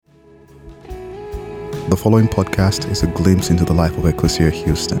The following podcast is a glimpse into the life of Ecclesia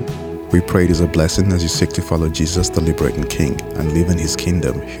Houston. We pray it is a blessing as you seek to follow Jesus, the liberating King, and live in His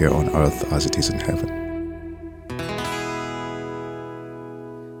kingdom here on earth as it is in heaven.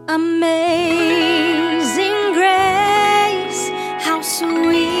 Amazing grace, how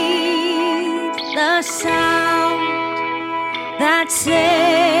sweet the sound that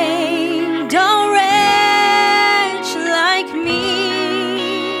saved a wretch like me.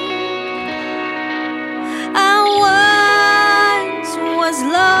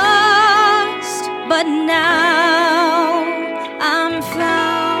 Lost, but now I'm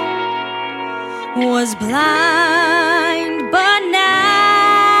found. Was blind, but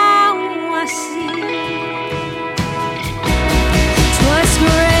now I see. 'Twas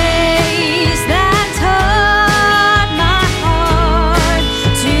grace that taught my heart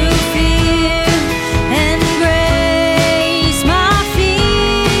to fear, and grace my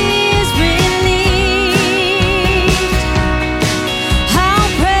fears relieved.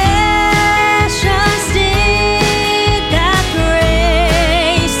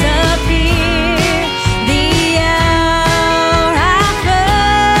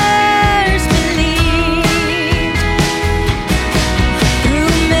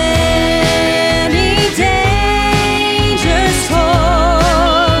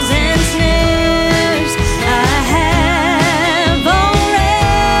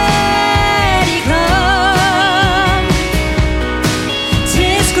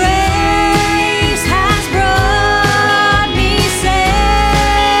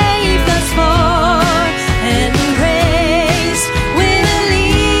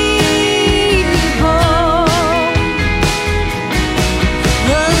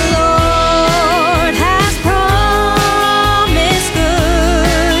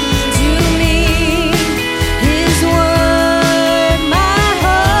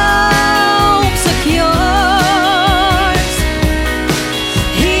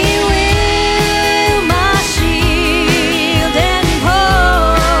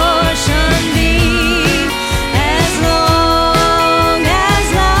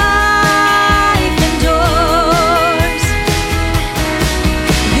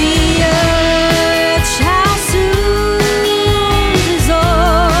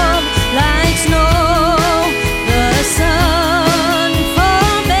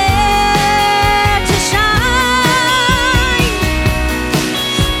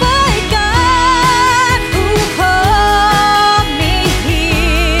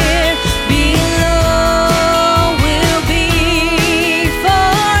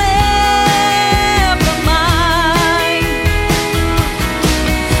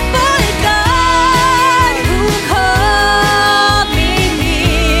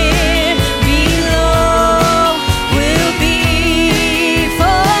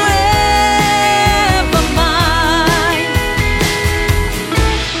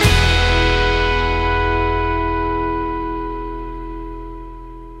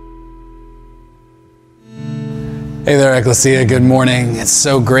 Hey there, Ecclesia. Good morning. It's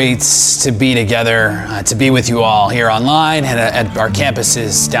so great to be together, to be with you all here online and at our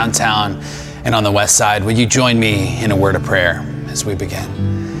campuses downtown and on the west side. Would you join me in a word of prayer as we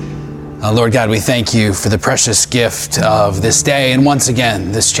begin? Lord God, we thank you for the precious gift of this day and once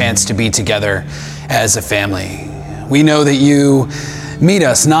again, this chance to be together as a family. We know that you meet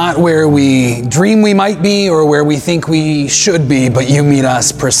us not where we dream we might be or where we think we should be, but you meet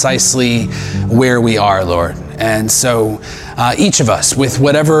us precisely where we are, Lord. And so each of us, with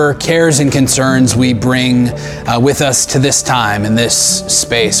whatever cares and concerns we bring with us to this time in this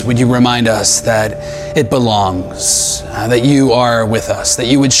space, would you remind us that it belongs, that you are with us, that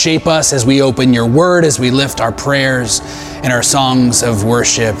you would shape us as we open your word, as we lift our prayers and our songs of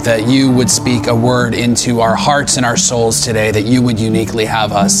worship, that you would speak a word into our hearts and our souls today, that you would uniquely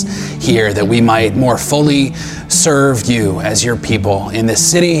have us here, that we might more fully serve you as your people in this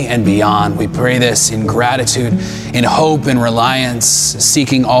city and beyond. We pray this in gratitude, in hope and reliance,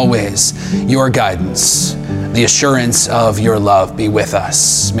 seeking always your guidance. The assurance of your love be with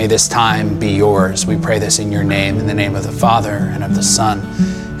us. May this time be yours. We pray this in your name, in the name of the Father and of the Son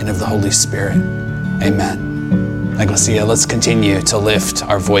and of the Holy Spirit. Amen. Ecclesia, let's continue to lift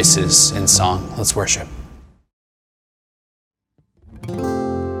our voices in song. Let's worship.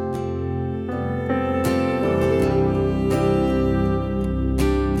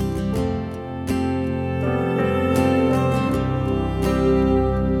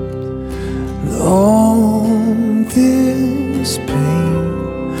 Long this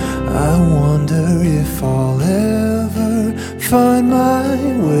pain, I wonder if I'll ever find my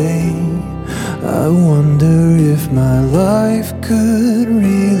way. I wonder if my life could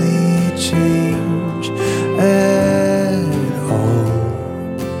really change.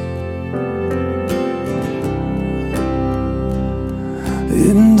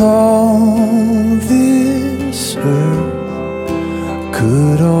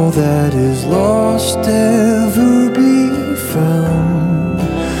 Could all that is lost ever be found?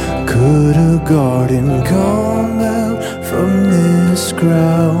 Could a garden come out from this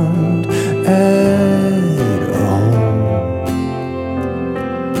ground at all?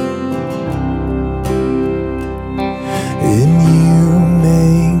 And you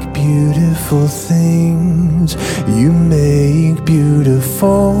make beautiful things, you make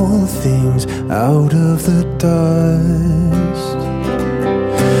beautiful things out of the dust.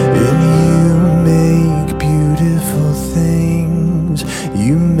 And you make beautiful things,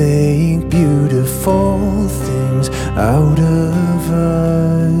 you make beautiful things out of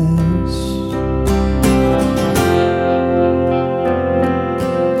us.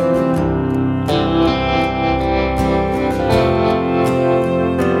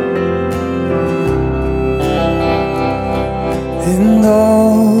 And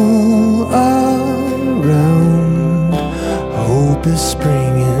all around, hope is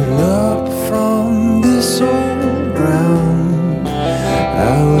springing up from this old ground.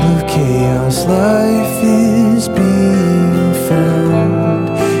 Out of chaos, life is being found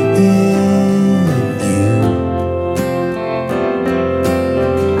in you.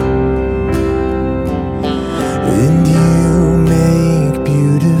 And you make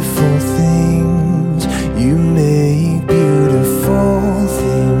beautiful things, you make beautiful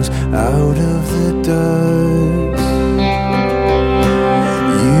things out of the dust.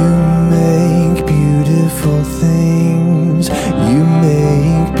 You make beautiful things, you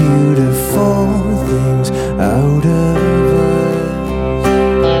make beautiful things out of us.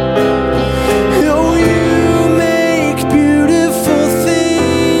 Oh, you make beautiful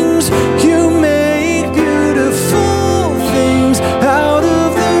things, you make beautiful things out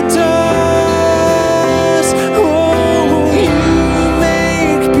of the dust. Oh, you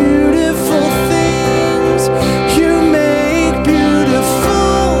make beautiful things, you make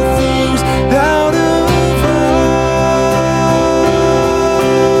beautiful things out of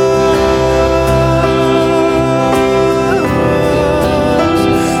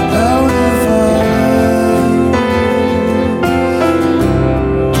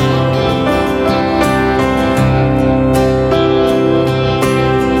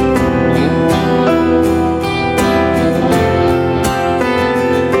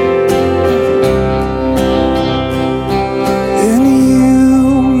and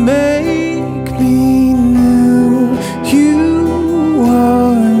you make me new, you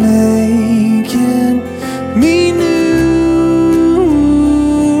are making me new.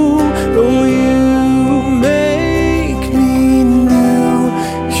 Oh, you make me new,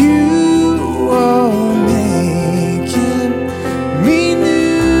 you are making me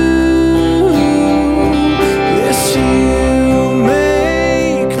new. Yes, you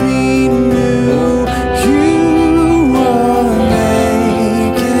make me new, you are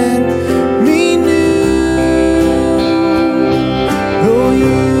making me new. Oh,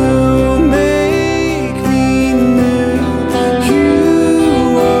 you make me new, you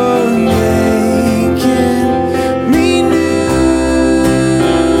are making me new.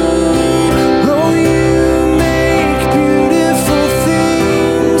 Oh, you make beautiful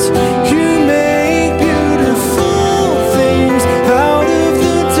things, you make beautiful things out of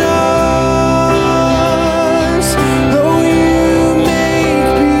the dust. Oh, you make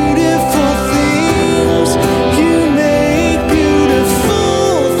beautiful things, you make beautiful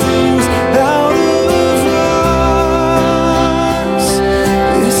things out of us.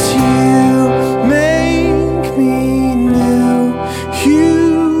 Yes, you make me new, you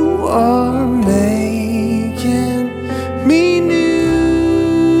are making me new.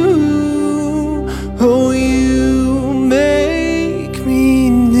 Oh, you make me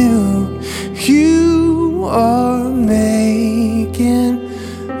new, you are making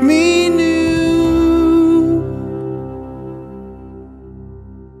me new.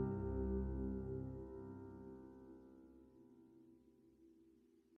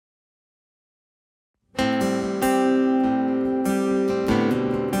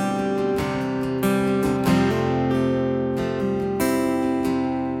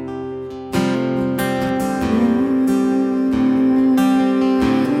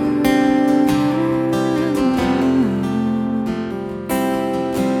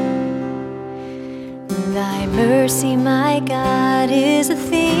 Thy mercy, my God, is the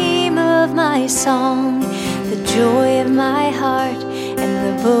theme of my song, the joy of my heart and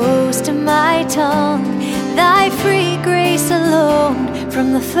the boast of my tongue. Thy free grace alone,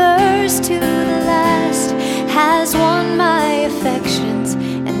 from the first to the last, has won my affections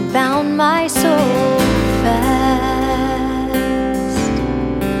and bound my soul fast.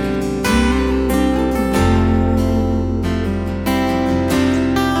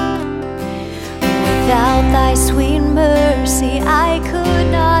 thy sweet mercy, I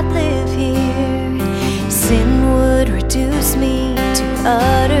could not live here. Sin would reduce me to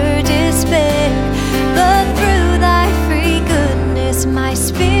utter despair, but through thy free goodness my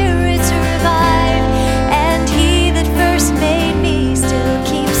spirit's revived, and he that first made me still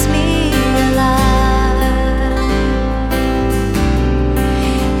keeps me alive.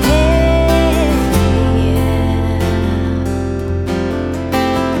 Hey, yeah.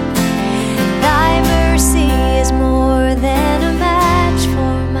 Thy mercy is more than a match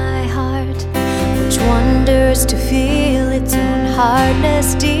for my heart, which wonders to feel its own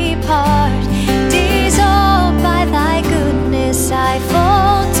hardness depart. Dissolved by thy goodness, I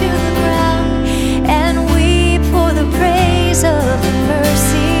fall to the ground and weep for the praise of the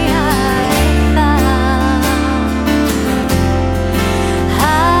mercy I found.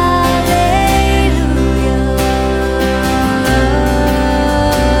 Hallelujah.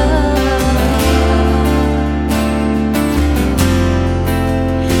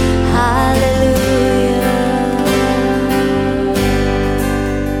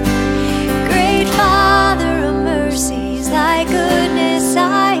 Great Father of mercies, thy goodness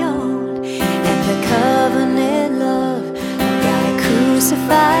I own, and the covenant love of thy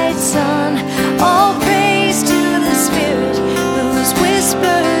crucified Son. All praise to the Spirit, whose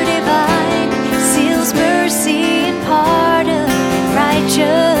whisper divine seals mercy and pardon,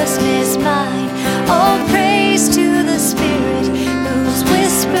 righteousness mine. All praise to the Spirit, whose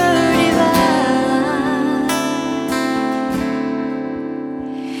whisper divine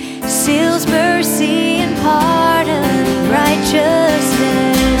seals mercy and pardon,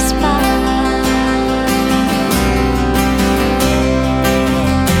 righteousness mine.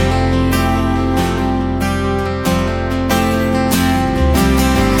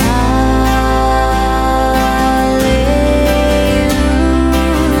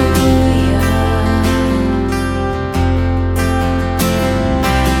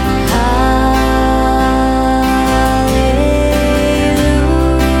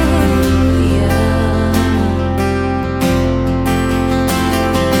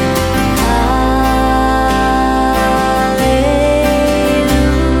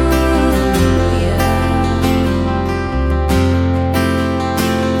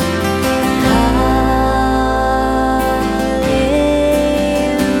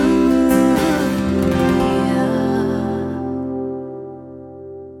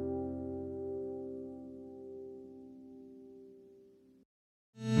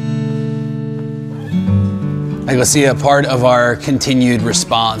 Ecclesia, part of our continued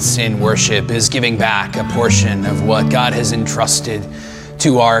response in worship is giving back a portion of what God has entrusted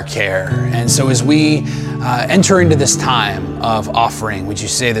to our care. And so as we enter into this time of offering, would you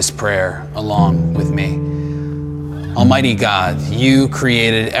say this prayer along with me? Almighty God, you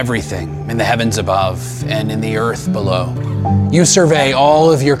created everything in the heavens above and in the earth below. You survey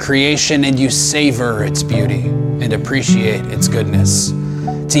all of your creation and you savor its beauty and appreciate its goodness.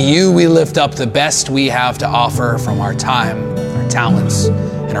 To you, we lift up the best we have to offer from our time, our talents,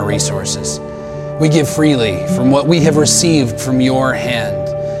 and our resources. We give freely from what we have received from your hand.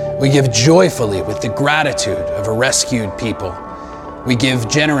 We give joyfully with the gratitude of a rescued people. We give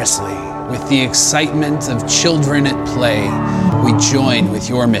generously with the excitement of children at play. We join with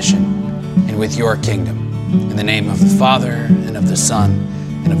your mission and with your kingdom. In the name of the Father, and of the Son,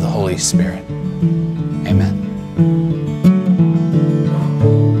 and of the Holy Spirit. Amen.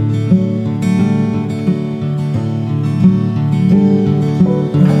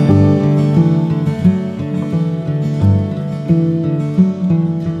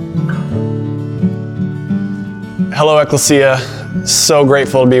 Hello, Ecclesia. So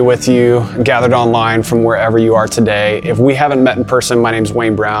grateful to be with you, gathered online from wherever you are today. If we haven't met in person, my name is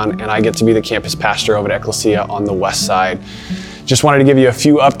Wayne Brown, and I get to be the campus pastor over at Ecclesia on the west side. Just wanted to give you a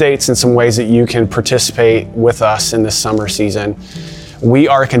few updates and some ways that you can participate with us in this summer season. We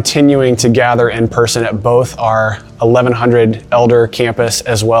are continuing to gather in person at both our 1100 Elder campus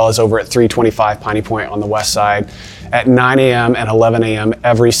as well as over at 325 Piney Point on the west side at 9 a.m. and 11 a.m.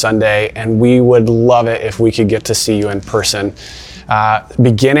 every Sunday, and we would love it if we could get to see you in person.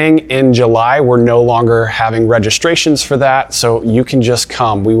 Beginning in July, we're no longer having registrations for that, so you can just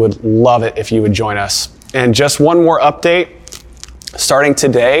come. We would love it if you would join us. And just one more update. Starting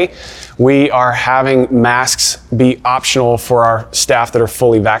today, we are having masks be optional for our staff that are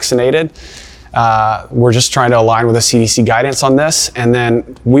fully vaccinated. We're just trying to align with the CDC guidance on this. And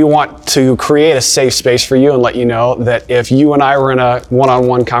then we want to create a safe space for you and let you know that if you and I were in a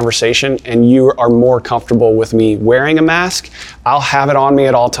one-on-one conversation and you are more comfortable with me wearing a mask, I'll have it on me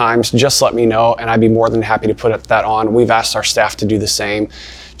at all times. Just let me know and I'd be more than happy to put that on. We've asked our staff to do the same.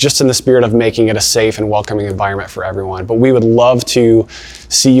 just in the spirit of making it a safe and welcoming environment for everyone. But we would love to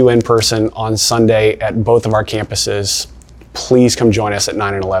see you in person on Sunday at both of our campuses. Please come join us at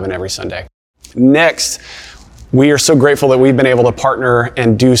 9 and 11 every Sunday. Next, we are so grateful that we've been able to partner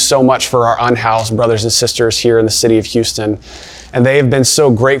and do so much for our unhoused brothers and sisters here in the city of Houston. And they have been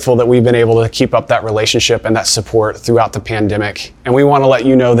so grateful that we've been able to keep up that relationship and that support throughout the pandemic. And we want to let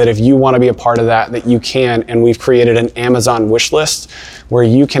you know that if you want to be a part of that you can. And we've created an Amazon wish list where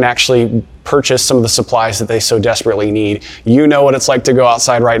you can actually purchase some of the supplies that they so desperately need. You know what it's like to go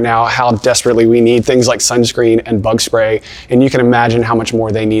outside right now, how desperately we need things like sunscreen and bug spray, and you can imagine how much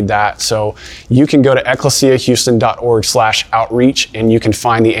more they need that. So you can go to ecclesiahouston.org/outreach and you can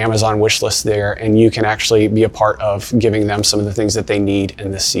find the Amazon wish list there, and you can actually be a part of giving them some of the things that they need in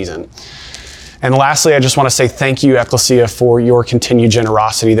this season. And lastly, I just want to say thank you, Ecclesia, for your continued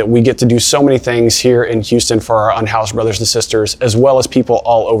generosity, that we get to do so many things here in Houston for our unhoused brothers and sisters, as well as people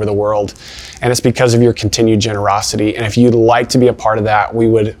all over the world. And it's because of your continued generosity. And if you'd like to be a part of that, we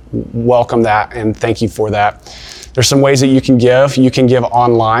would welcome that and thank you for that. There's some ways that you can give. You can give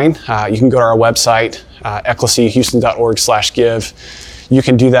online. You can go to our website, ecclesiahouston.org/give. You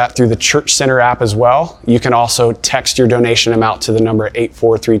can do that through the Church Center app as well. You can also text your donation amount to the number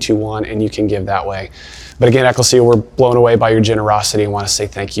 84321 and you can give that way. But again, Ecclesia, we're blown away by your generosity and want to say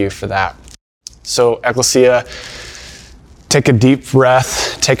thank you for that. So Ecclesia, take a deep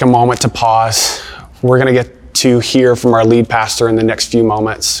breath, take a moment to pause. We're going to get to hear from our lead pastor in the next few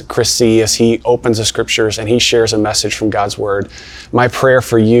moments, Chris C., as he opens the scriptures and he shares a message from God's word. My prayer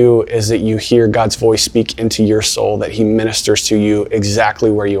for you is that you hear God's voice speak into your soul, that he ministers to you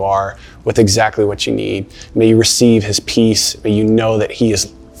exactly where you are with exactly what you need. May you receive his peace. May you know that he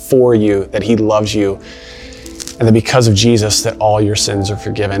is for you, that he loves you, and that because of Jesus, that all your sins are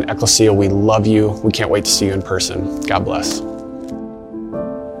forgiven. Ecclesia, we love you. We can't wait to see you in person. God bless.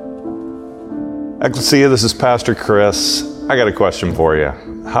 Ecclesia, this is Pastor Chris. I got a question for you.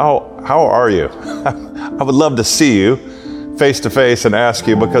 How are you? I would love to see you face to face and ask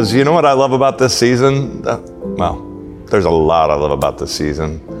you, because you know what I love about this season? Well, there's a lot I love about this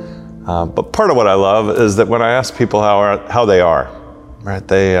season. But part of what I love is that when I ask people how they are, right?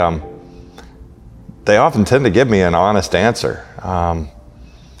 They often tend to give me an honest answer.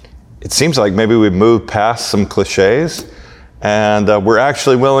 It seems like maybe we've moved past some cliches, and we're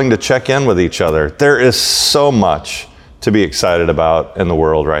actually willing to check in with each other. There is so much to be excited about in the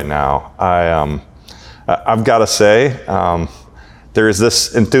world right now. I've got to say, there is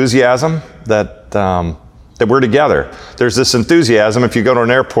this enthusiasm that we're together. There's this enthusiasm. If you go to an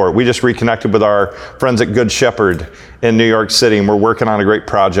airport, we just reconnected with our friends at Good Shepherd in New York City, and we're working on a great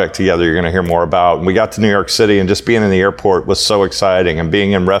project together you're going to hear more about. And we got to New York City, and just being in the airport was so exciting, and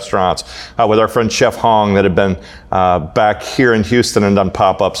being in restaurants with our friend Chef Hong that had been back here in Houston and done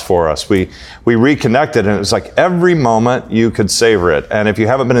pop-ups for us. We reconnected, and it was like every moment you could savor it. And if you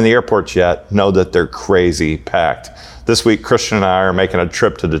haven't been in the airports yet, know that they're crazy packed. This week, Christian and I are making a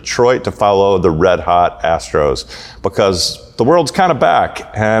trip to Detroit to follow the red-hot Astros, because the world's kind of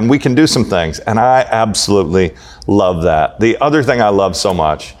back and we can do some things, and I absolutely love that. The other thing I love so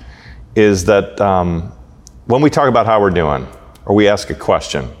much is that when we talk about how we're doing, or we ask a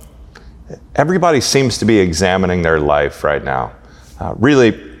question, everybody seems to be examining their life right now,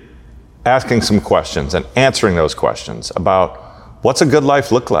 really asking some questions and answering those questions about what's a good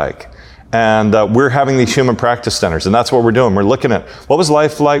life look like. And we're having these human practice centers, and that's what we're doing. We're looking at what was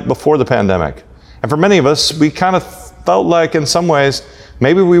life like before the pandemic. And for many of us, we kind of felt like in some ways,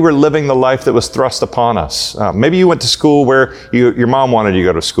 maybe we were living the life that was thrust upon us. Maybe you went to school where your mom wanted you to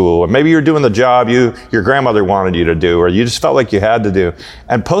go to school, or maybe you're doing the job your grandmother wanted you to do, or you just felt like you had to do.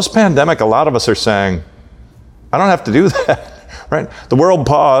 And post-pandemic, a lot of us are saying, I don't have to do that. Right? The world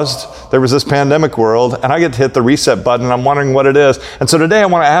paused. There was this pandemic world, and I get to hit the reset button, and I'm wondering what it is. And so today I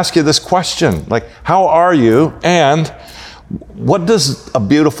want to ask you this question, like, how are you? And what do you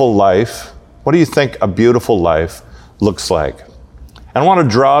think a beautiful life looks like? And I want to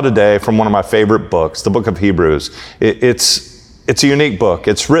draw today from one of my favorite books, the book of Hebrews. It's a unique book.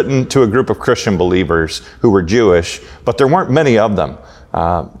 It's written to a group of Christian believers who were Jewish, but there weren't many of them.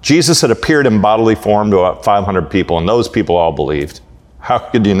 Jesus had appeared in bodily form to about 500 people, and those people all believed. How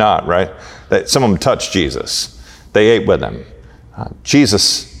could you not, right? Some of them touched Jesus. They ate with him.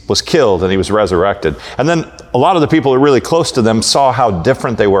 Jesus was killed and he was resurrected. And then a lot of the people who were really close to them saw how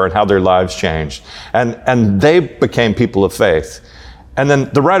different they were and how their lives changed. And they became people of faith. And then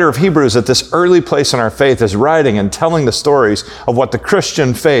the writer of Hebrews at this early place in our faith is writing and telling the stories of what the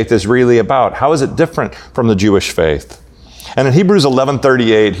Christian faith is really about. How is it different from the Jewish faith? And in Hebrews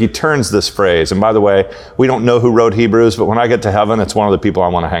 11:38, he turns this phrase. And by the way, we don't know who wrote Hebrews, but when I get to heaven, it's one of the people I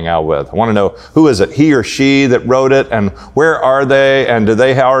want to hang out with. I want to know, who is it, he or she that wrote it, and where are they, and do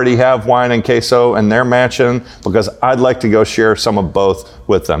they already have wine and queso in their mansion? Because I'd like to go share some of both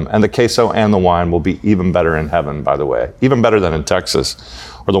with them. And the queso and the wine will be even better in heaven, by the way, even better than in Texas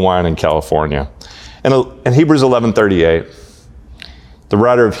or the wine in California. And in Hebrews 11:38, the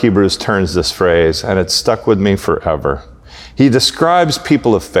writer of Hebrews turns this phrase, and it's stuck with me forever. He describes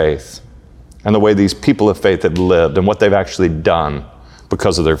people of faith and the way these people of faith have lived and what they've actually done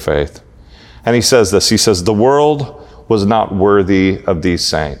because of their faith. And he says this, he says, the world was not worthy of these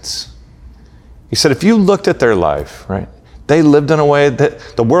saints. He said, if you looked at their life, right, they lived in a way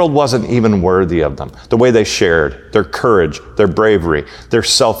that the world wasn't even worthy of them. The way they shared, their courage, their bravery, their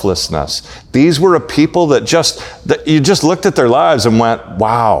selflessness. These were a people that you just looked at their lives and went,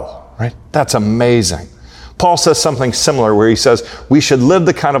 wow, right? That's amazing. Paul says something similar where he says, we should live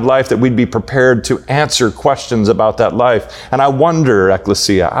the kind of life that we'd be prepared to answer questions about that life. And I wonder,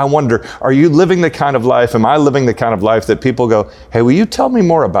 Ecclesia, are you living the kind of life, am I living the kind of life that people go, hey, will you tell me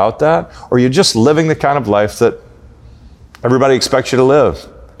more about that? Or are you just living the kind of life that everybody expects you to live?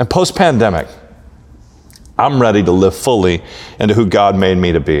 And post-pandemic, I'm ready to live fully into who God made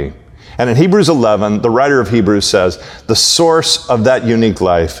me to be. And in Hebrews 11, the writer of Hebrews says, the source of that unique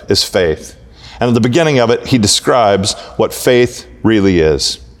life is faith. And at the beginning of it, he describes what faith really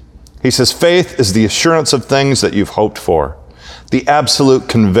is. He says, faith is the assurance of things that you've hoped for, the absolute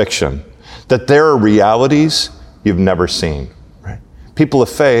conviction that there are realities you've never seen. Right? People of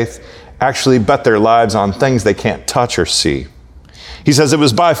faith actually bet their lives on things they can't touch or see. He says, it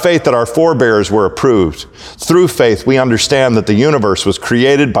was by faith that our forebears were approved. Through faith, we understand that the universe was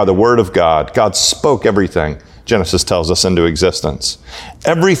created by the word of God. God spoke everything, Genesis tells us, into existence.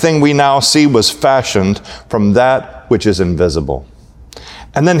 Everything we now see was fashioned from that which is invisible.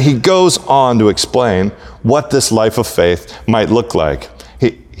 And then he goes on to explain what this life of faith might look like.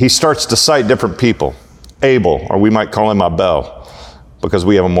 He starts to cite different people. Abel, or we might call him Abel, because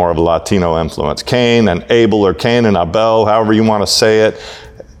we have more of a Latino influence. Cain and Abel, or Cain and Abel, however you want to say it.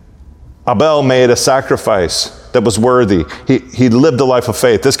 Abel made a sacrifice that was worthy. He lived a life of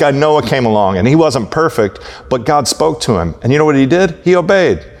faith. This guy Noah came along, and he wasn't perfect, but God spoke to him. And you know what he did? He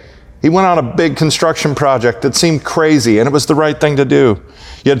obeyed. He went on a big construction project that seemed crazy, and it was the right thing to do.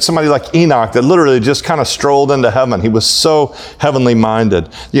 You had somebody like Enoch that literally just kind of strolled into heaven. He was so heavenly minded.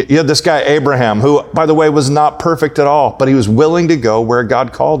 You had this guy Abraham, who, by the way, was not perfect at all, but he was willing to go where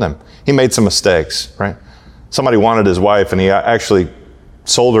God called him. He made some mistakes, right? Somebody wanted his wife, and he actually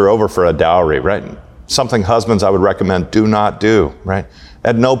sold her over for a dowry, right? Something husbands I would recommend do not do, right?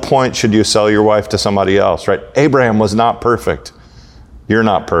 At no point should you sell your wife to somebody else, right? Abraham was not perfect. You're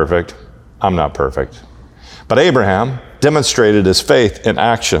not perfect. I'm not perfect. But Abraham demonstrated his faith in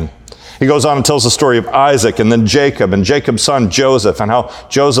action. He goes on and tells the story of Isaac and then Jacob and Jacob's son Joseph, and how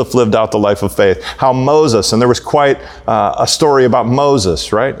Joseph lived out the life of faith. How Moses, and there was quite a story about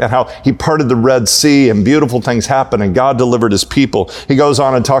Moses, right? And how he parted the Red Sea and beautiful things happened and God delivered his people. He goes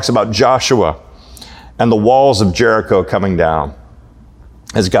on and talks about Joshua and the walls of Jericho coming down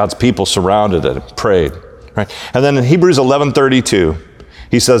as God's people surrounded it and prayed, right? And then in Hebrews 11:32,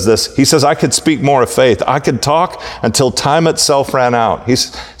 he says this, he says, I could speak more of faith. I could talk until time itself ran out. He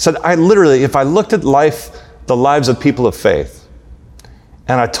said, I literally, if I looked at the lives of people of faith,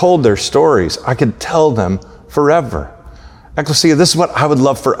 and I told their stories, I could tell them forever. Ecclesia, this is what I would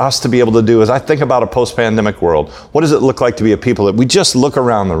love for us to be able to do as I think about a post-pandemic world. What does it look like to be a people that we just look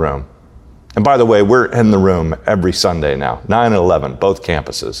around the room? And by the way, we're in the room every Sunday now, 9 and 11, both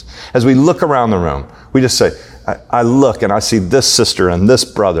campuses. As we look around the room, we just say, I look and I see this sister and this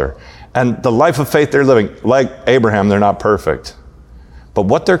brother, and the life of faith they're living, like Abraham, they're not perfect. But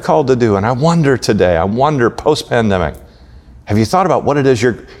what they're called to do, and I wonder today, post-pandemic, have you thought about what it is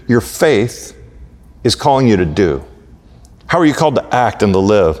your faith is calling you to do? How are you called to act and to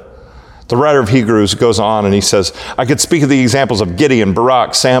live? The writer of Hebrews goes on and he says, I could speak of the examples of Gideon,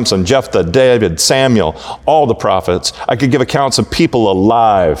 Barak, Samson, Jephthah, David, Samuel, all the prophets. I could give accounts of people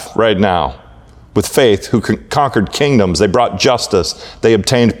alive right now with faith who conquered kingdoms. They brought justice, they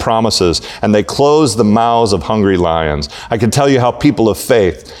obtained promises, and they closed the mouths of hungry lions. I could tell you how people of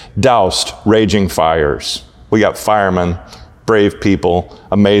faith doused raging fires. We got firemen, brave people,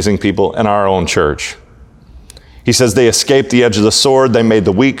 amazing people in our own church. He says they escaped the edge of the sword. They made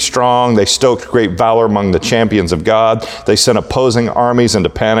the weak strong. They stoked great valor among the champions of God. They sent opposing armies into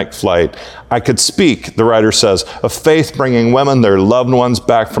panic flight. I could speak, the writer says, of faith bringing women, their loved ones,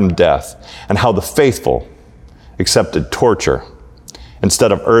 back from death, and how the faithful accepted torture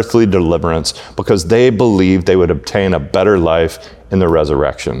instead of earthly deliverance, because they believed they would obtain a better life in the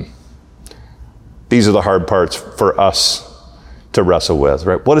resurrection. These are the hard parts for us to wrestle with,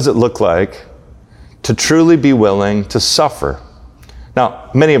 right? What does it look like to truly be willing to suffer? Now,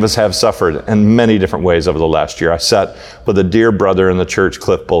 many of us have suffered in many different ways over the last year. I sat with a dear brother in the church,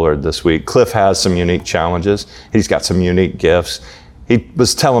 Cliff Bullard, this week. Cliff has some unique challenges. He's got some unique gifts. He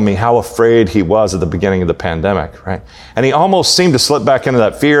was telling me how afraid he was at the beginning of the pandemic, right? And he almost seemed to slip back into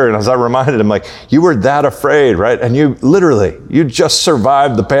that fear. And as I reminded him, like, you were that afraid, right? And you just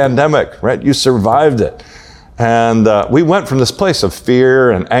survived the pandemic, right? You survived it. And we went from this place of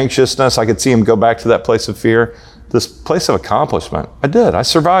fear and anxiousness. I could see him go back to that place of fear, this place of accomplishment. I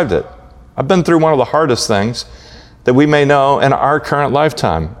survived it. I've been through one of the hardest things that we may know in our current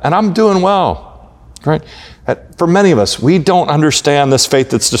lifetime. And I'm doing well, right? For many of us, we don't understand this faith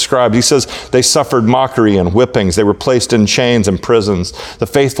that's described. He says they suffered mockery and whippings. They were placed in chains and prisons. The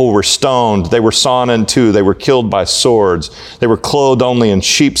faithful were stoned. They were sawn in two. They were killed by swords. They were clothed only in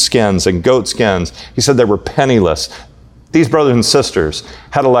sheepskins and goatskins. He said they were penniless. These brothers and sisters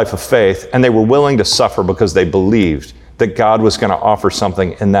had a life of faith, and they were willing to suffer because they believed that God was going to offer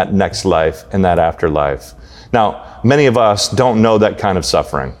something in that next life, in that afterlife. Now, many of us don't know that kind of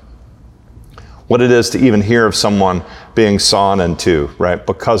suffering. What it is to even hear of someone being sawn in two, right,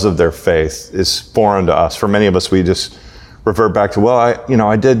 because of their faith is foreign to us. For many of us, we just revert back to, well,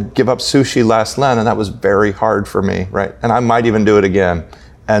 I did give up sushi last Lent, and that was very hard for me, right? And I might even do it again,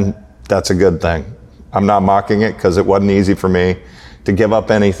 and that's a good thing. I'm not mocking it because it wasn't easy for me to give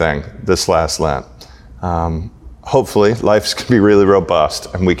up anything this last Lent. Hopefully, life's going to be really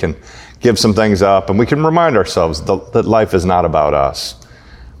robust, and we can give some things up, and we can remind ourselves that life is not about us.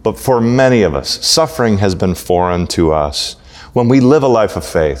 But for many of us, suffering has been foreign to us. When we live a life of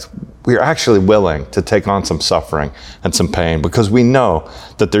faith, we are actually willing to take on some suffering and some pain because we know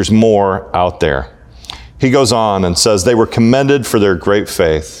that there's more out there. He goes on and says, they were commended for their great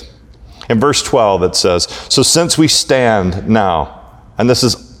faith. In verse 12, it says, so since we stand now, and this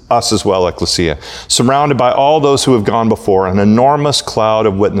is us as well, Ecclesia, surrounded by all those who have gone before, an enormous cloud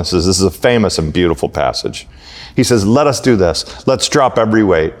of witnesses. This is a famous and beautiful passage. He says, let us do this. Let's drop every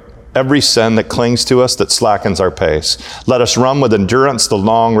weight, every sin that clings to us, that slackens our pace. Let us run with endurance the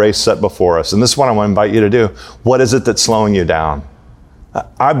long race set before us. And this is what I want to invite you to do. What is it that's slowing you down?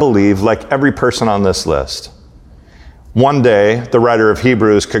 I believe, like every person on this list, one day the writer of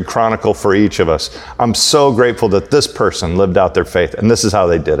Hebrews could chronicle for each of us. I'm so grateful that this person lived out their faith, and this is how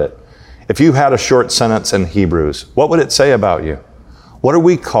they did it. If you had a short sentence in Hebrews, what would it say about you? What are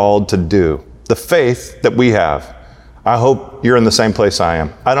we called to do? The faith that we have. I hope you're in the same place I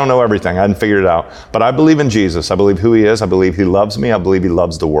am. I don't know everything. I hadn't figured it out. But I believe in Jesus. I believe who he is. I believe he loves me. I believe he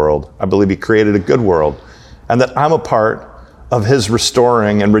loves the world. I believe he created a good world. And that I'm a part of his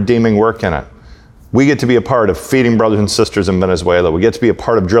restoring and redeeming work in it. We get to be a part of feeding brothers and sisters in Venezuela. We get to be a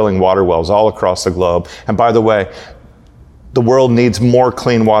part of drilling water wells all across the globe. And by the way, the world needs more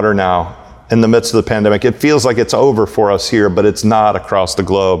clean water now. In the midst of the pandemic, it feels like it's over for us here, but it's not across the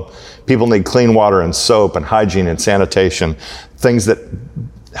globe. People need clean water and soap and hygiene and sanitation, things that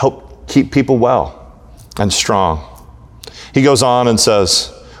help keep people well and strong. He goes on and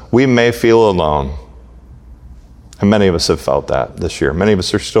says, we may feel alone. And many of us have felt that this year. Many of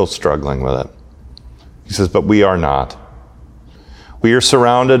us are still struggling with it. He says, but we are not. We are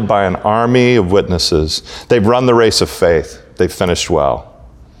surrounded by an army of witnesses. They've run the race of faith. They've finished well.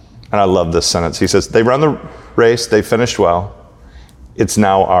 And I love this sentence. He says, they run the race, they finished well. It's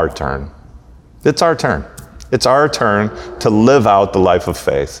now our turn. It's our turn. It's our turn to live out the life of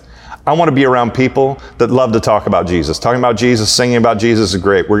faith. I want to be around people that love to talk about Jesus. Talking about Jesus, singing about Jesus is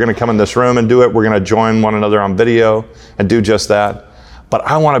great. We're going to come in this room and do it. We're going to join one another on video and do just that. But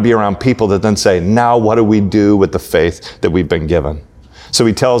I want to be around people that then say, now what do we do with the faith that we've been given? So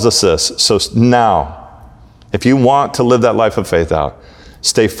he tells us this. So now, if you want to live that life of faith out,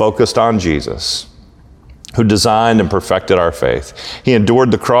 stay focused on Jesus, who designed and perfected our faith. He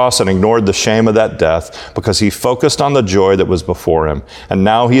endured the cross and ignored the shame of that death because he focused on the joy that was before him. And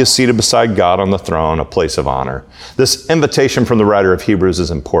now he is seated beside God on the throne, a place of honor. This invitation from the writer of Hebrews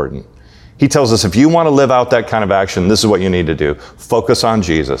is important. He tells us if you want to live out that kind of action, this is what you need to do. Focus on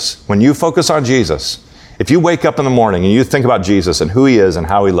Jesus. When you focus on Jesus, if you wake up in the morning and you think about Jesus and who he is and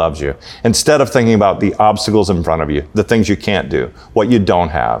how he loves you, instead of thinking about the obstacles in front of you, the things you can't do, what you don't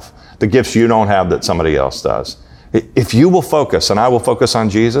have, the gifts you don't have that somebody else does, if you will focus and I will focus on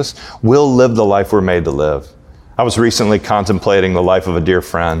Jesus, we'll live the life we're made to live. I was recently contemplating the life of a dear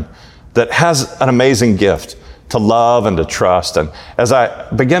friend that has an amazing gift to love and to trust. And as I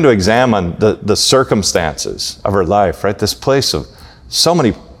began to examine the circumstances of her life, right, this place of So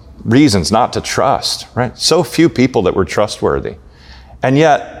many reasons not to trust, right? So few people that were trustworthy. And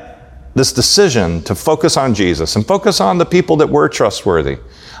yet, this decision to focus on Jesus and focus on the people that were trustworthy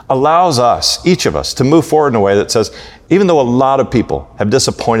allows us, each of us, to move forward in a way that says, even though a lot of people have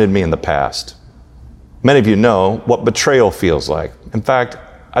disappointed me in the past, many of you know what betrayal feels like. In fact,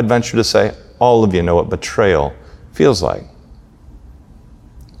 I'd venture to say all of you know what betrayal feels like.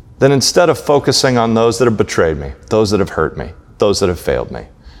 Then instead of focusing on those that have betrayed me, those that have hurt me, those that have failed me,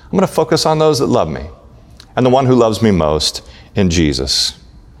 I'm going to focus on those that love me and the one who loves me most in Jesus.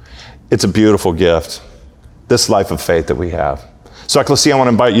 It's a beautiful gift, this life of faith that we have. So Ecclesia, I want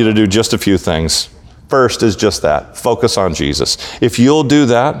to invite you to do just a few things. First is just that, focus on Jesus. If you'll do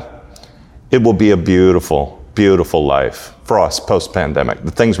that, it will be a beautiful, beautiful life for us post-pandemic,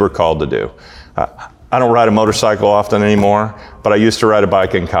 the things we're called to do. I don't ride a motorcycle often anymore, but I used to ride a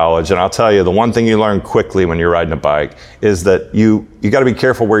bike in college. And I'll tell you, the one thing you learn quickly when you're riding a bike is that you got to be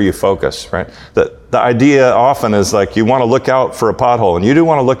careful where you focus, right? The idea often is like you want to look out for a pothole, and you do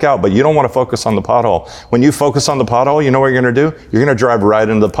want to look out, but you don't want to focus on the pothole. When you focus on the pothole, you know what you're going to do? You're going to drive right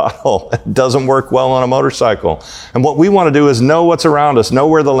into the pothole. It doesn't work well on a motorcycle. And what we want to do is know what's around us, know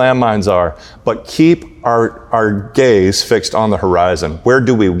where the landmines are, but keep our gaze fixed on the horizon. Where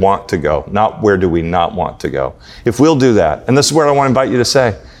do we want to go? Not where do we not want to go. If we'll do that, and this is where I want to invite you to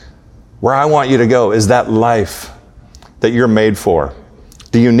say, where I want you to go is that life that you're made for.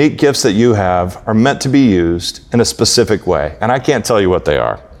 The unique gifts that you have are meant to be used in a specific way, and I can't tell you what they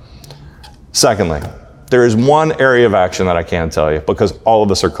are. Secondly, there is one area of action that I can tell you because all of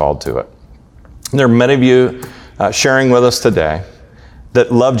us are called to it. And there are many of you sharing with us today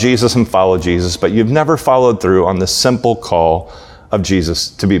that love Jesus and follow Jesus, but you've never followed through on the simple call of Jesus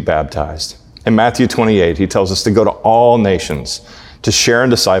to be baptized. In Matthew 28, he tells us to go to all nations, to share and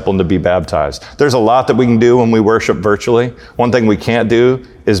disciple and to be baptized. There's a lot that we can do when we worship virtually. One thing we can't do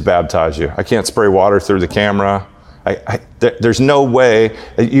is baptize you. I can't spray water through the camera. There's no way.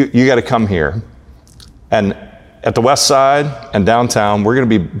 You got to come here. And at the west side and downtown, we're going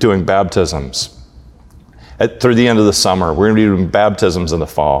to be doing baptisms. Through the end of the summer, we're going to be doing baptisms in the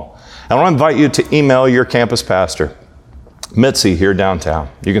fall. And I want to invite you to email your campus pastor, Mitzi, here downtown.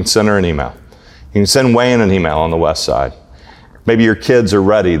 You can send her an email. You can send Wayne an email on the west side. Maybe your kids are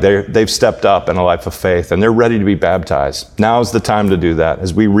ready. They've stepped up in a life of faith and they're ready to be baptized. Now is the time to do that.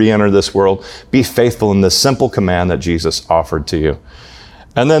 As we re-enter this world, be faithful in this simple command that Jesus offered to you.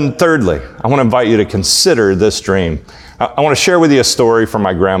 And then thirdly, I want to invite you to consider this dream. I want to share with you a story from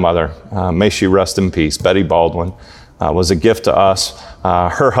my grandmother. May she rest in peace. Betty Baldwin was a gift to us.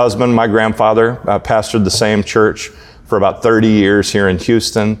 Her husband, my grandfather, pastored the same church for about 30 years here in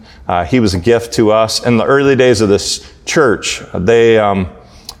Houston. He was a gift to us. In the early days of this church, they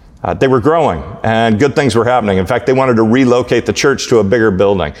were growing and good things were happening. In fact, they wanted to relocate the church to a bigger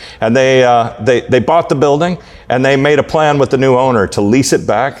building. And they bought the building and they made a plan with the new owner to lease it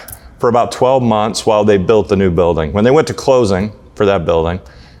back for about 12 months while they built the new building. When they went to closing for that building,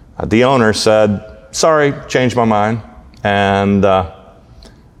 the owner said, sorry, changed my mind. And all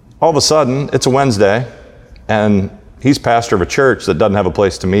of a sudden, it's a Wednesday, and he's pastor of a church that doesn't have a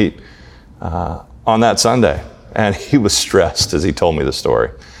place to meet on that Sunday. And he was stressed as he told me the story.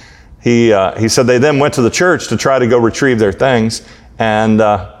 He said they then went to the church to try to go retrieve their things, and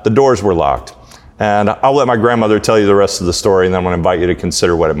the doors were locked. And I'll let my grandmother tell you the rest of the story, and then I'm going to invite you to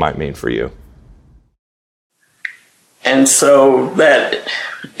consider what it might mean for you. And so that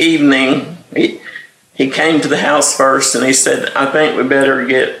evening, he came to the house first, and he said, I think we better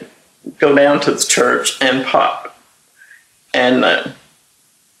go down to the church and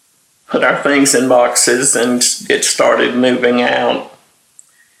put our things in boxes and get started moving out.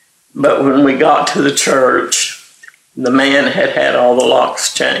 But when we got to the church, the man had all the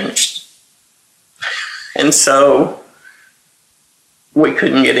locks changed. And so we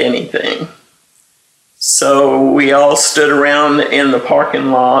couldn't get anything. So we all stood around in the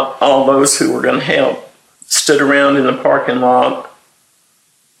parking lot, all those who were going to help, stood around in the parking lot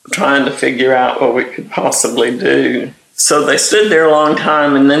trying to figure out what we could possibly do. So they stood there a long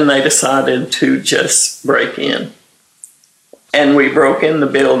time, and then they decided to just break in. And we broke in the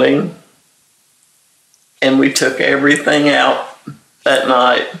building, and we took everything out that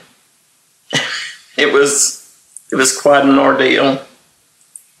night. It was quite an ordeal.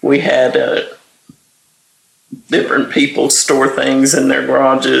 We had different people store things in their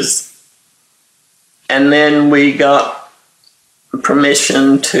garages. And then we got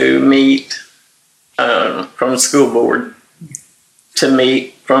permission to meet from the school board, to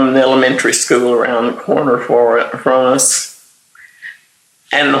meet from the elementary school around the corner from us.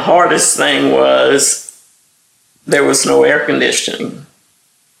 And the hardest thing was there was no air conditioning.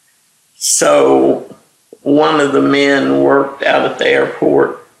 So one of the men worked out at the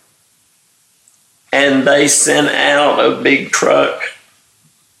airport, and they sent out a big truck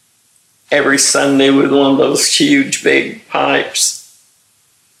every Sunday with one of those huge big pipes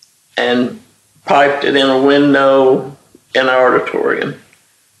and piped it in a window in our auditorium.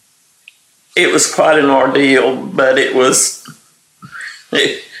 It was quite an ordeal, but it was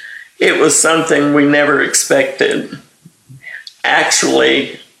something we never expected.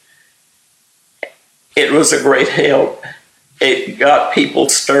 Actually, it was a great help. It got people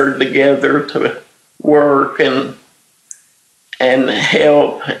stirred together to work and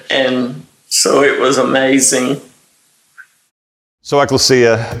help, and so it was amazing. So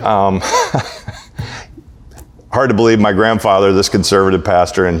Ecclesia, hard to believe my grandfather, this conservative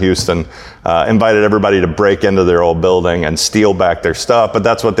pastor in Houston, invited everybody to break into their old building and steal back their stuff, but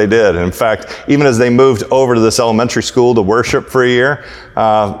that's what they did. And in fact, even as they moved over to this elementary school to worship for a year,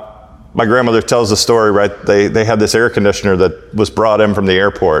 my grandmother tells the story, right? They had this air conditioner that was brought in from the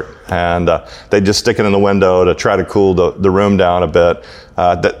airport, and they just stick it in the window to try to cool the room down a bit.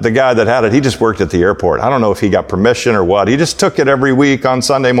 The guy that had it, he just worked at the airport. I don't know if he got permission or what. He just took it every week on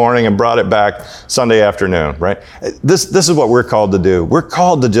Sunday morning and brought it back Sunday afternoon, right? This is what we're called to do. We're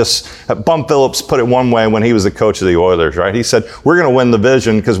called to just, Bum Phillips put it one way when he was the coach of the Oilers, right? He said, we're going to win the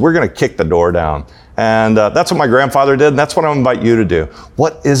vision because we're going to kick the door down. And that's what my grandfather did, and that's what I invite you to do.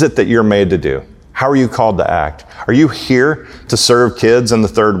 What is it that you're made to do? How are you called to act? Are you here to serve kids in the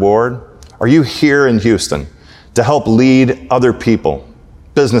 3rd Ward? Are you here in Houston to help lead other people,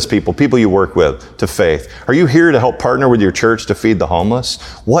 business people, people you work with, to faith? Are you here to help partner with your church to feed the homeless?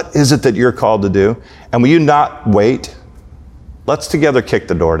 What is it that you're called to do? And will you not wait? Let's together kick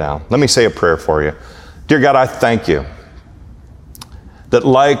the door down. Let me say a prayer for you. Dear God, I thank you that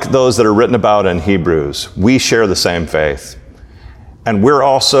like those that are written about in Hebrews, we share the same faith. And we're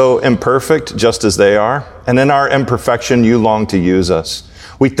also imperfect just as they are. And in our imperfection, you long to use us.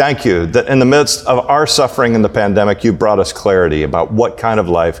 We thank you that in the midst of our suffering in the pandemic, you brought us clarity about what kind of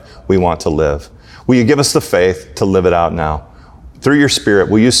life we want to live. Will you give us the faith to live it out now? Through your Spirit,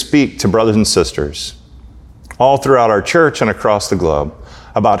 will you speak to brothers and sisters all throughout our church and across the globe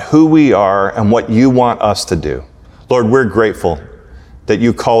about who we are and what you want us to do? Lord, we're grateful that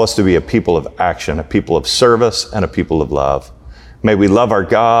you call us to be a people of action, a people of service, and a people of love. May we love our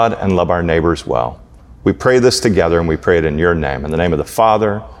God and love our neighbors well. We pray this together, and we pray it in your name. In the name of the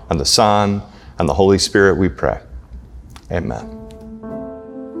Father, and the Son, and the Holy Spirit, we pray. Amen.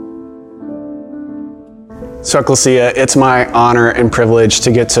 So Ecclesia, it's my honor and privilege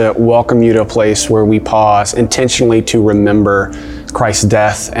to get to welcome you to a place where we pause intentionally to remember Christ's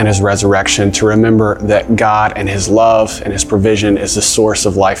death and his resurrection, to remember that God and his love and his provision is the source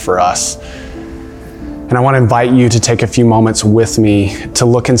of life for us. And I want to invite you to take a few moments with me to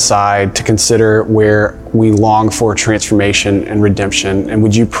look inside, to consider where we long for transformation and redemption. And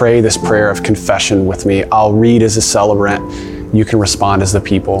would you pray this prayer of confession with me? I'll read as a celebrant. You can respond as the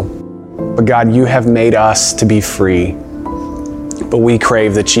people. But God, you have made us to be free, but we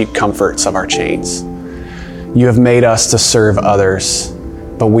crave the cheap comforts of our chains. You have made us to serve others,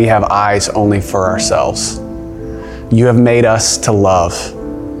 but we have eyes only for ourselves. You have made us to love,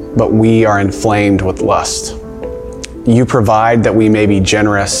 but we are inflamed with lust. You provide that we may be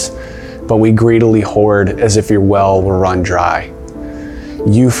generous, but we greedily hoard as if your well will run dry.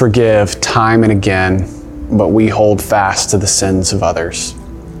 You forgive time and again, but we hold fast to the sins of others.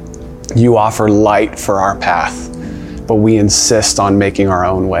 You offer light for our path, but we insist on making our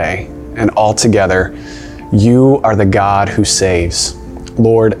own way. And altogether, you are the God who saves.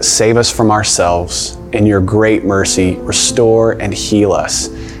 Lord, save us from ourselves. In your great mercy, restore and heal us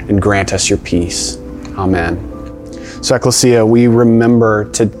and grant us your peace. Amen. So Ecclesia, we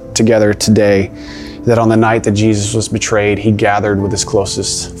remember together today that on the night that Jesus was betrayed, he gathered with his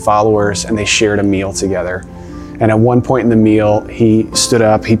closest followers and they shared a meal together. And at one point in the meal, he stood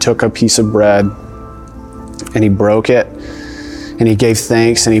up, he took a piece of bread and he broke it and he gave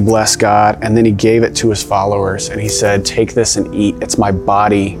thanks and he blessed God, and then he gave it to his followers and he said, "Take this and eat. It's my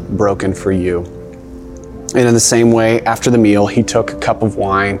body broken for you." And in the same way, after the meal, he took a cup of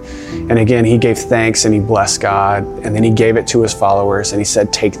wine and again, he gave thanks and he blessed God, and then he gave it to his followers and he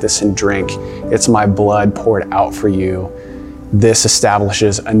said, "Take this and drink. It's my blood poured out for you. This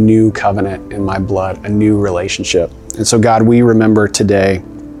establishes a new covenant in my blood, a new relationship." And so God, we remember today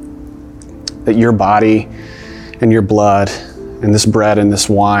that your body and your blood and this bread and this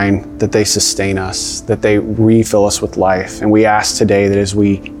wine, that they sustain us, that they refill us with life. And we ask today that as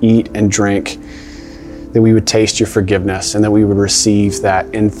we eat and drink, that we would taste your forgiveness and that we would receive that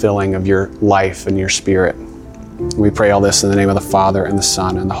infilling of your life and your spirit. We pray all this in the name of the Father and the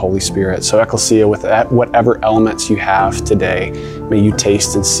Son and the Holy Spirit. So Ecclesia, with whatever elements you have today, may you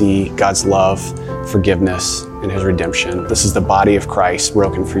taste and see God's love, forgiveness, and his redemption. This is the body of Christ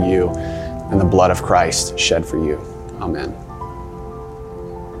broken for you and the blood of Christ shed for you. Amen.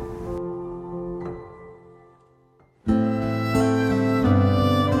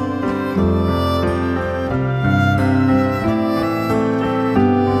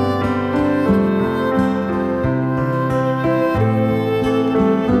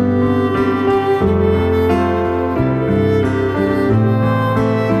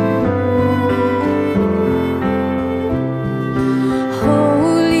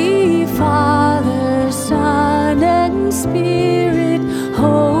 Holy Father, Son, and Spirit,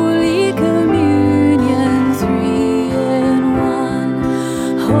 Holy Communion, three in one.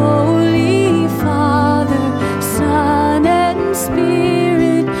 Holy Father, Son, and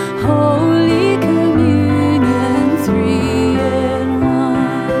Spirit, Holy Communion, three in one.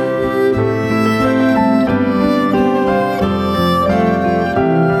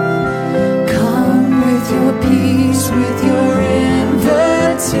 Come with your peace, with your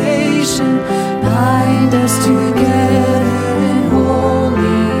invitation, bind us together in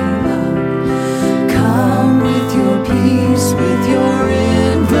holy love. Come with your peace, with your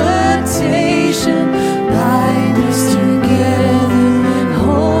invitation, bind us together in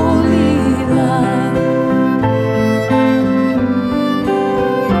holy love.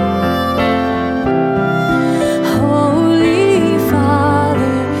 Holy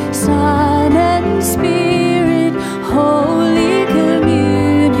Father, Son, and Spirit, Holy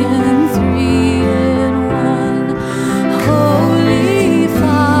Communion, three in one. Holy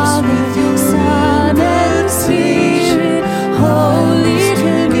Father, Son, and Spirit, Holy Communion, three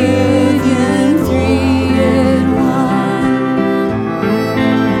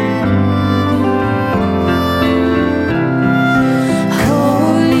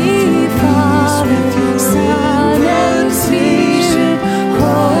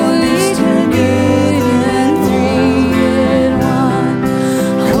in one.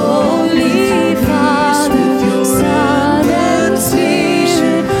 Holy Father, Son, and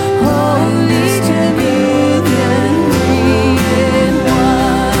Spirit, Holy Communion, three in one. Holy Father, Son, and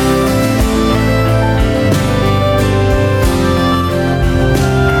Spirit, Holy Communion,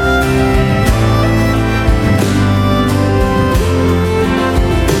 three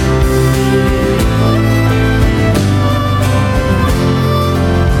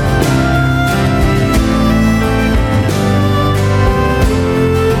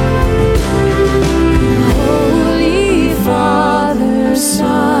one. Holy Father,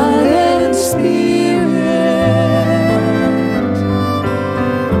 Son, and Spirit.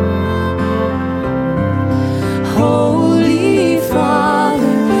 Holy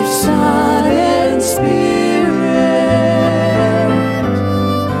Father, Son, and Spirit.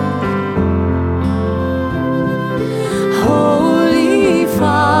 Holy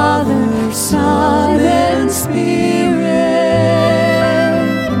Father, Son, and Spirit.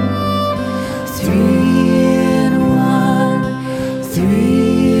 Three in one,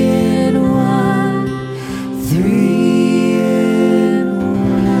 three in one, three in one.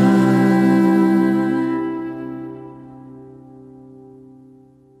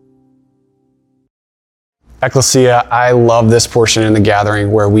 Ecclesia, I love this portion in the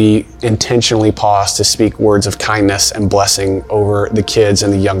gathering where we intentionally pause to speak words of kindness and blessing over the kids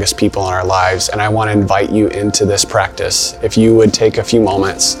and the youngest people in our lives. And I want to invite you into this practice. If you would take a few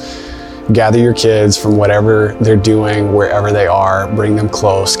moments, gather your kids from whatever they're doing, wherever they are, bring them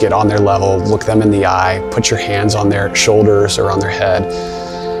close, get on their level, look them in the eye, put your hands on their shoulders or on their head.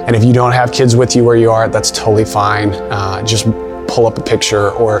 And if you don't have kids with you where you are, that's totally fine. Just pull up a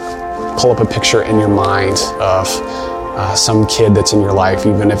picture in your mind of some kid that's in your life,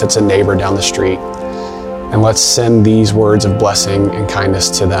 even if it's a neighbor down the street. And let's send these words of blessing and kindness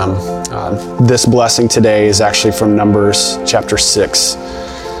to them. This blessing today is actually from Numbers chapter 6.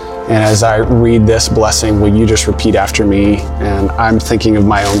 And as I read this blessing, will you just repeat after me? And I'm thinking of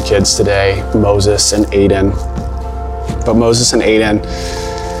my own kids today, Moses and Aiden. But Moses and Aiden,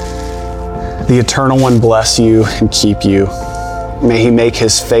 the Eternal One bless you and keep you. May he make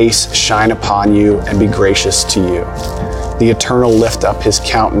his face shine upon you and be gracious to you. The Eternal lift up his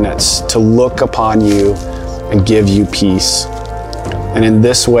countenance to look upon you and give you peace. And in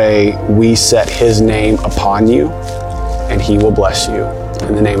this way, we set his name upon you, and he will bless you.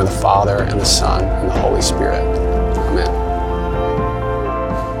 In the name of the Father, and the Son, and the Holy Spirit. Amen.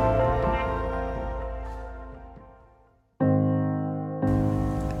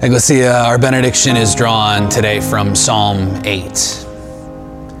 Ecclesia, our benediction is drawn today from Psalm 8.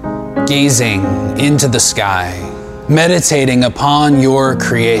 gazing into the sky, meditating upon your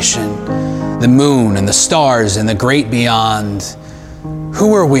creation, the moon and the stars and the great beyond.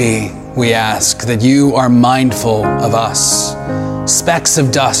 Who are we ask, that you are mindful of us, specks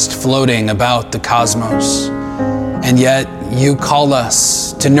of dust floating about the cosmos, and yet you call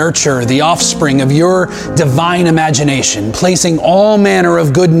us to nurture the offspring of your divine imagination, placing all manner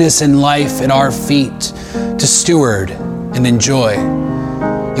of goodness and life at our feet to steward and enjoy.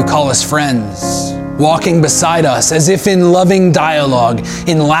 You call us friends, walking beside us as if in loving dialogue,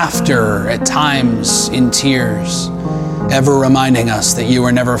 in laughter, at times in tears, ever reminding us that you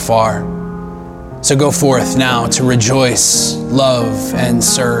are never far. So go forth now to rejoice, love, and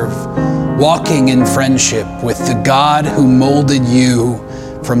serve, walking in friendship with the God who molded you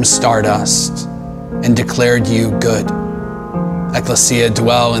from stardust and declared you good. Ecclesia,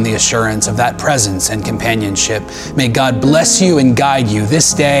 dwell in the assurance of that presence and companionship. May God bless you and guide you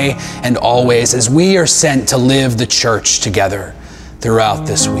this day and always as we are sent to live the church together throughout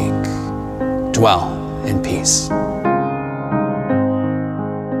this week. Dwell in peace.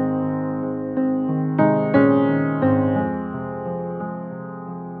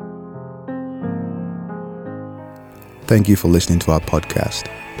 Thank you for listening to our podcast.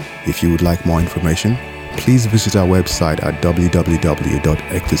 If you would like more information, please visit our website at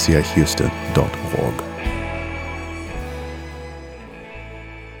www.ecclesiahouston.org.